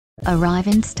Arrive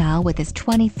in style with this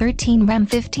 2013 Ram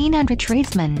 1500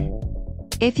 Tradesman.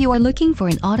 If you are looking for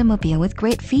an automobile with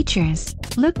great features,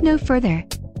 look no further.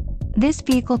 This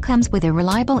vehicle comes with a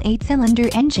reliable 8-cylinder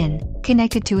engine,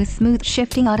 connected to a smooth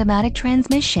shifting automatic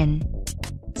transmission.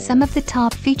 Some of the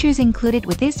top features included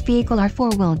with this vehicle are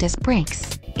 4-wheel disc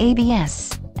brakes,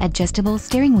 ABS, adjustable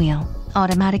steering wheel,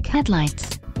 automatic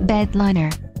headlights, bed liner,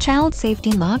 child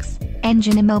safety locks,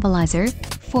 engine immobilizer,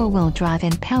 4-wheel drive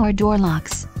and power door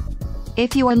locks.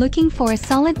 If you are looking for a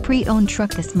solid pre-owned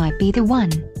truck, this might be the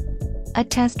one. A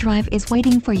test drive is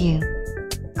waiting for you.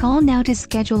 Call now to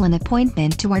schedule an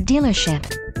appointment to our dealership.